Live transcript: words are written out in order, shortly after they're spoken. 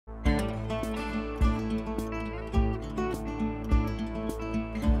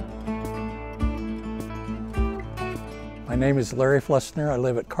name is Larry Flesner. I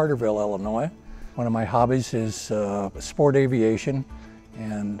live at Carterville, Illinois. One of my hobbies is sport aviation,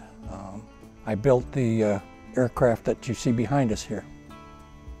 and I built the aircraft that you see behind us here.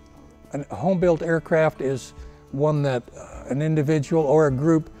 A home-built aircraft is one that an individual or a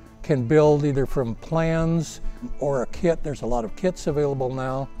group can build either from plans or a kit. There's a lot of kits available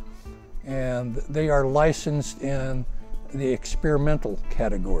now, and they are licensed in the experimental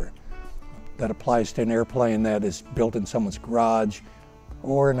category. That applies to an airplane that is built in someone's garage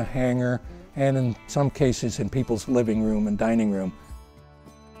or in a hangar, and in some cases in people's living room and dining room.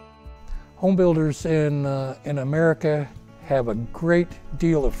 Home builders in America have a great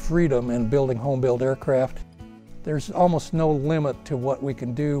deal of freedom in building home-built aircraft. There's almost no limit to what we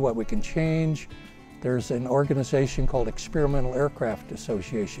can do, what we can change. There's an organization called Experimental Aircraft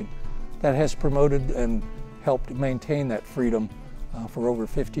Association that has promoted and helped maintain that freedom for over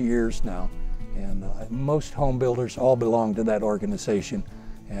 50 years now. And most home builders all belong to that organization,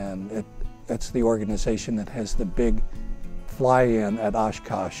 and that's the organization that has the big fly-in at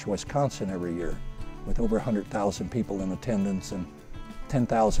Oshkosh, Wisconsin every year, with over 100,000 people in attendance and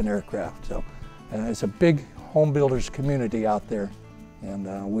 10,000 aircraft. So it's a big home builders community out there, and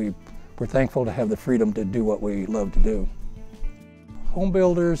we're thankful to have the freedom to do what we love to do. Home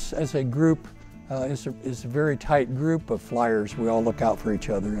builders as a group is a very tight group of flyers. We all look out for each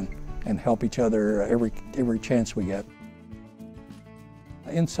other and help each other every chance we get.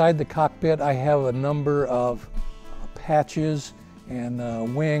 Inside the cockpit, I have a number of patches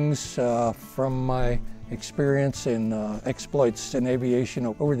and wings from my experience in exploits in aviation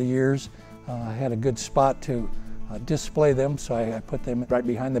over the years. I had a good spot to display them, so I put them right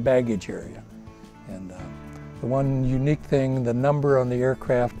behind the baggage area. And the one unique thing, the number on the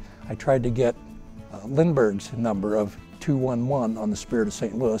aircraft, I tried to get Lindbergh's number of 211 on the Spirit of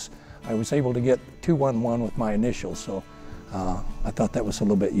St. Louis. I was able to get 211 with my initials, so I thought that was a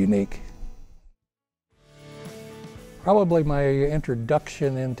little bit unique. Probably my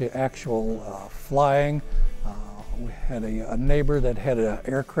introduction into actual flying, we had a neighbor that had an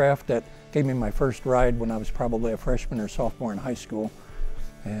aircraft that gave me my first ride when I was probably a freshman or sophomore in high school,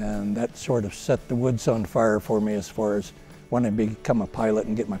 and that sort of set the woods on fire for me as far as wanting to become a pilot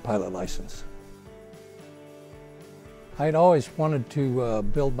and get my pilot license. I'd always wanted to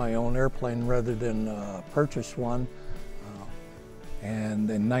build my own airplane rather than purchase one. And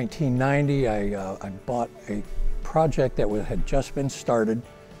in 1990, I bought a project that had just been started,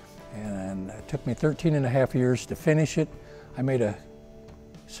 and it took me 13 and a half years to finish it. I made a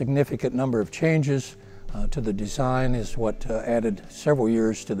significant number of changes to the design, is what added several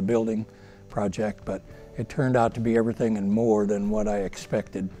years to the building project, but it turned out to be everything and more than what I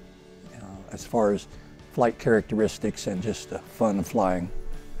expected as far as flight characteristics and just fun of flying.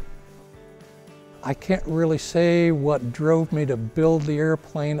 I can't really say what drove me to build the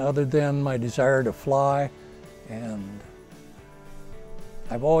airplane other than my desire to fly, and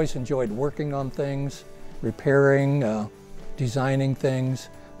I've always enjoyed working on things, repairing, designing things.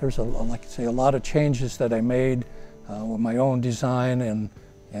 There's like I say, a lot of changes that I made with my own design,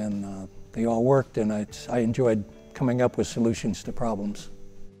 and they all worked, and I enjoyed coming up with solutions to problems.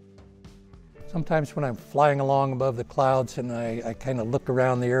 Sometimes when I'm flying along above the clouds and I kind of look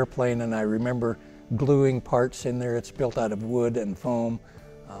around the airplane and I remember gluing parts in there. It's built out of wood and foam,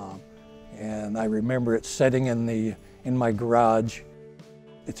 and I remember it setting in my garage.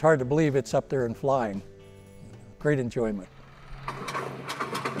 It's hard to believe it's up there and flying. Great enjoyment.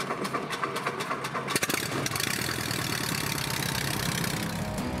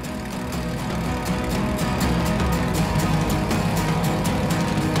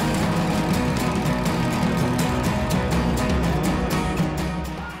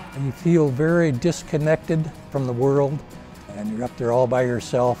 You feel very disconnected from the world, and you're up there all by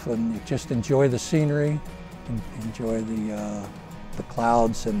yourself, and you just enjoy the scenery, and enjoy the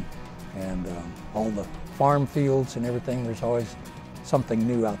clouds and all the farm fields and everything. There's always something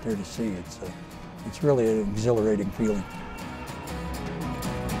new out there to see. It's really an exhilarating feeling.